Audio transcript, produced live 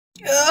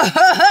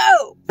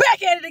Oh,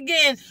 back at it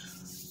again.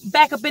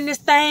 Back up in this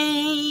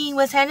thing.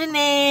 What's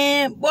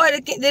happening? Boy,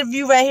 the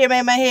view right here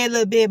made my head a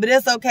little bit, but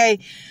it's okay.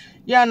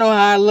 Y'all know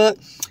how I look.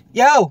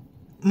 Yo,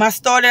 my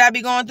store that I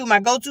be going through, my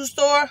go-to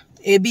store,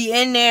 it be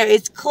in there.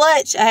 It's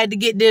clutch. I had to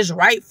get this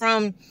right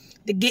from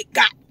the get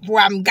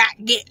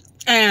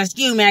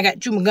excuse me, I got to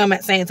chew my gum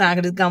at the same time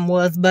because this gum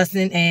was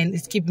busting and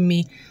it's keeping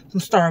me from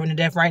starving to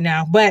death right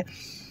now. But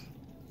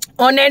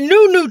on that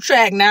new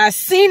track, now I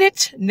seen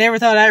it, never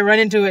thought I'd run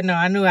into it. No,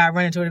 I knew I'd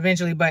run into it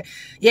eventually, but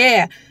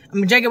yeah, I'm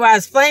gonna drink it while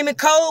it's flaming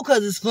cold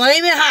because it's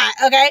flaming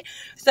hot, okay?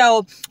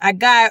 So I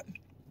got,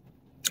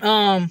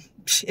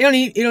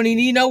 it don't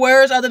need no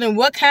words other than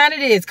what kind it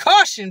is.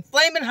 Caution,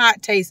 flaming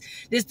hot taste.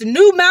 This the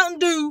new Mtn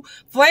Dew,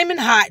 flaming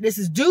hot. This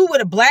is Dew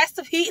with a blast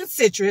of heat and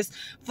citrus,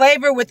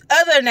 flavor with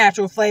other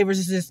natural flavors.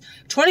 This is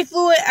 20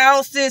 fluid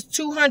ounces,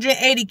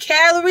 280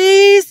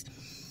 calories.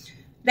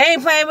 They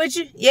ain't playing with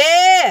you.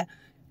 Yeah.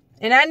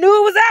 And I knew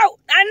it was out.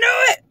 I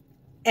knew it.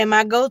 And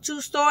my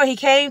go-to store, he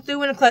came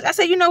through in the clutch. I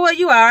said, you know what?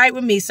 You all right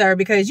with me, sir,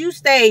 because you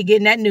stay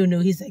getting that new.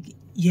 He said,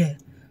 yeah,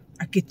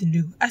 I get the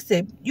new. I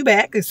said, you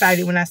better act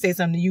excited when I say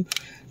something to you.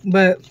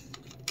 But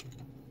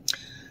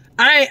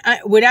I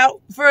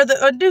without further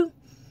ado,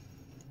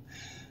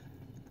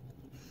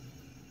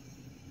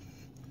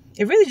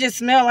 it really just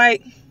smelled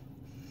like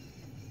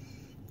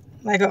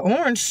an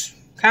orange,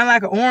 kind of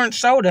like an orange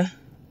soda.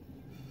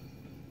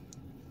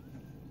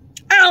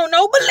 I don't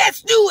know, but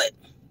let's do it.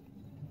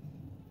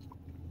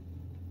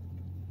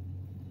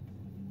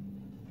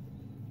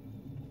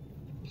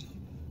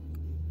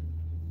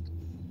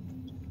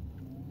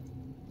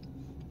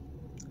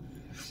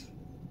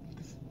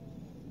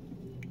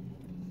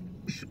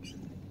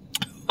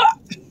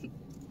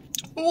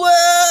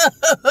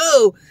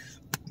 Whoa!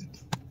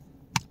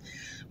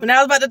 When I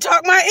was about to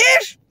talk my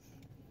ish,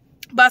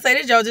 but I say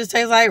this joke just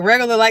tastes like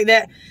regular, like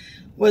that.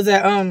 Was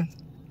that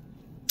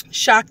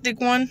Shoctic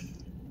one?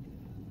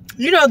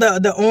 You know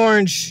the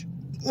orange,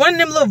 one of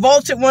them little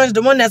vaulted ones,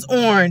 the one that's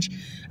orange.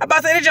 I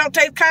about to say this joke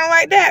tastes kind of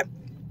like that.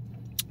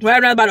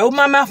 Right now, I'm about to open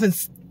my mouth and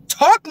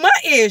talk my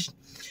ish.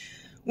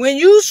 When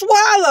you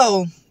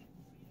swallow,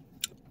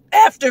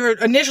 after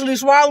initially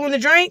swallowing the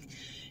drink,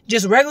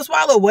 just regular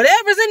swallow,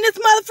 whatever's in this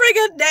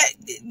motherfreaker that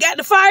got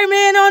the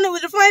fireman on it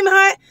with the flaming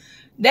hot,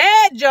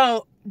 that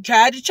junk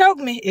tried to choke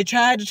me. It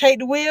tried to take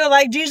the wheel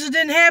like Jesus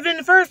didn't have it in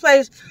the first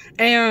place.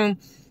 And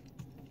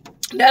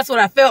that's what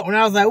I felt when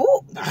I was like,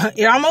 ooh,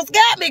 it almost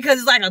got me because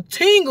it's like a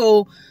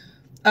tingle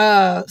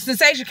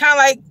sensation, kind of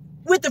like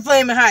with the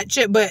flaming hot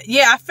chip. But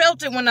yeah, I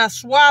felt it when I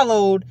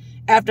swallowed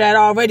after I'd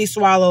already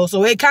swallowed.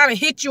 So it kind of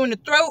hit you in the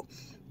throat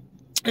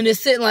and it's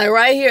sitting like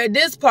right here at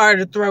this part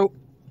of the throat.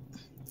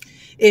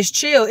 It's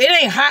chill. It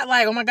ain't hot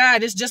like, oh my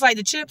God, it's just like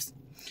the chips.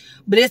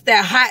 But it's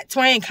that hot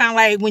twang, kind of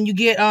like when you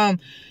get,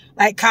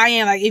 like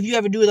cayenne, like if you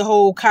ever do the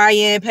whole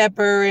cayenne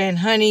pepper and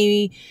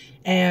honey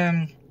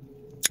and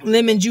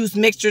lemon juice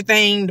mixture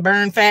thing, the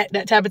burn fat,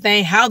 that type of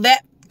thing, how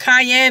that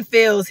cayenne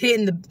feels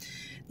hitting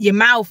your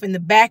mouth and the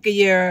back of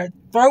your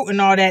throat and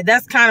all that.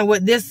 That's kind of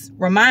what this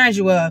reminds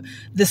you of.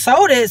 The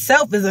soda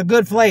itself is a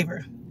good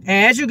flavor.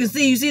 And as you can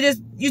see, you see this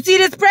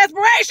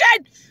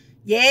perspiration?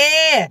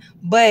 Yeah.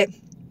 But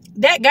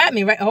that got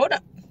me right. Hold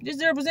up.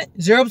 Just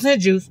 0%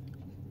 juice.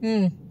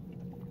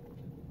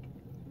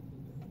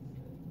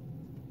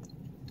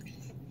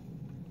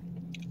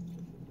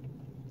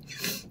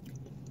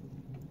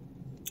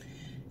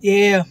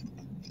 Yeah.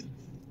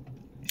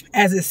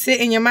 As it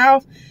sit in your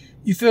mouth,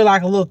 you feel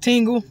like a little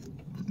tingle.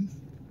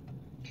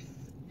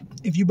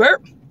 If you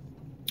burp,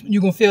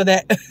 you're going to feel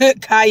that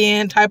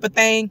cayenne type of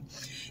thing.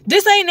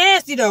 This ain't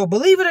nasty though.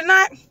 Believe it or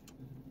not.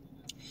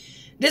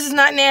 This is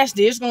not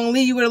nasty. It's going to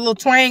leave you with a little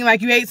twang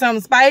like you ate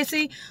something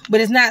spicy,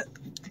 but it's not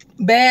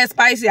bad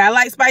spicy. I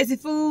like spicy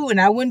food, and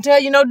I wouldn't tell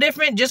you no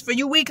different just for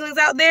you weaklings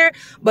out there,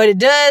 but it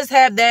does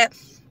have that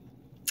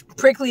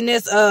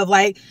prickliness of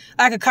like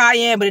a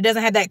cayenne, but it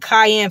doesn't have that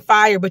cayenne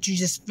fire, but you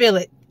just feel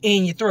it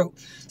in your throat.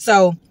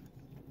 So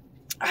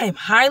I am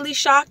highly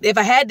shocked. If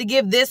I had to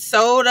give this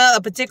soda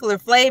a particular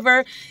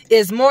flavor,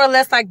 it's more or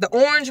less like the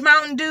orange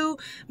Mtn Dew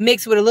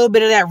mixed with a little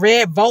bit of that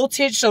red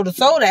voltage. So the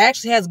soda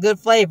actually has good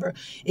flavor.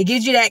 It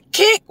gives you that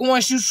kick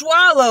once you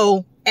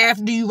swallow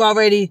after you've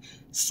already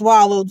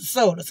swallowed the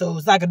soda. So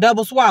it's like a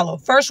double swallow.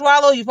 First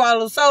swallow, you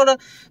swallow the soda.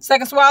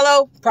 Second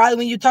swallow, probably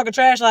when you talking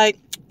trash, like,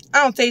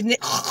 I don't taste it.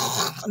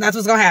 That's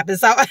what's going to happen.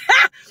 So,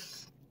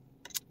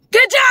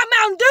 good job,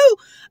 Mtn Dew.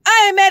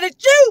 I ain't mad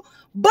at you,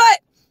 but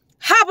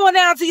hop on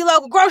down to your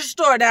local grocery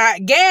store. Now,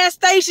 gas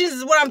stations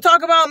is what I'm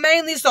talking about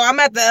mainly. So I'm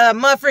at the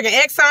motherfucking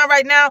Exxon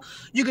right now.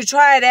 You can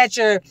try it at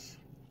your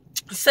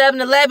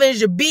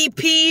 7-Elevens, your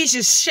BPs,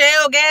 your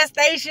Shell gas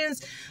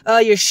stations,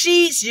 your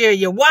Sheets,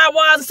 your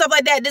Wawas and stuff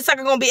like that. This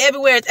sucker gonna be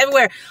everywhere. It's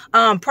everywhere.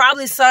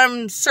 Probably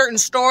some certain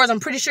stores. I'm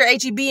pretty sure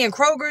H-E-B and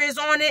Kroger is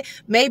on it.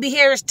 Maybe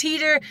Harris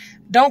Teeter.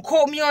 Don't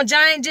quote me on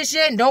Giant just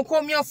yet. And don't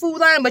quote me on Food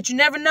Line, but you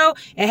never know.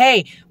 And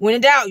hey, when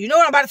in doubt, you know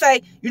what I'm about to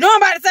say? You know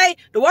what I'm about to say?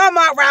 The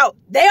Walmart route,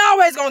 they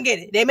always gonna get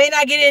it. They may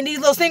not get it in these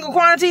little single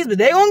quantities, but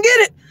they gonna get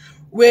it.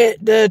 with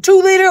the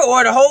 2 liter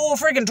or the whole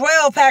freaking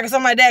 12 pack or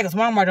something like that. Because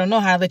Walmart don't know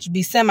how to let you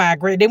be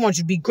semi-great. They want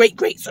you to be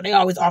great. So they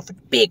always offer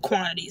big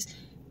quantities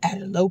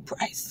at a low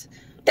price.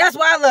 That's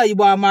why I love you,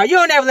 Walmart. You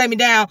don't ever let me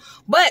down.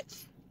 But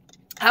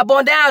hop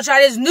on down,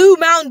 try this new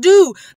Mountain Dew.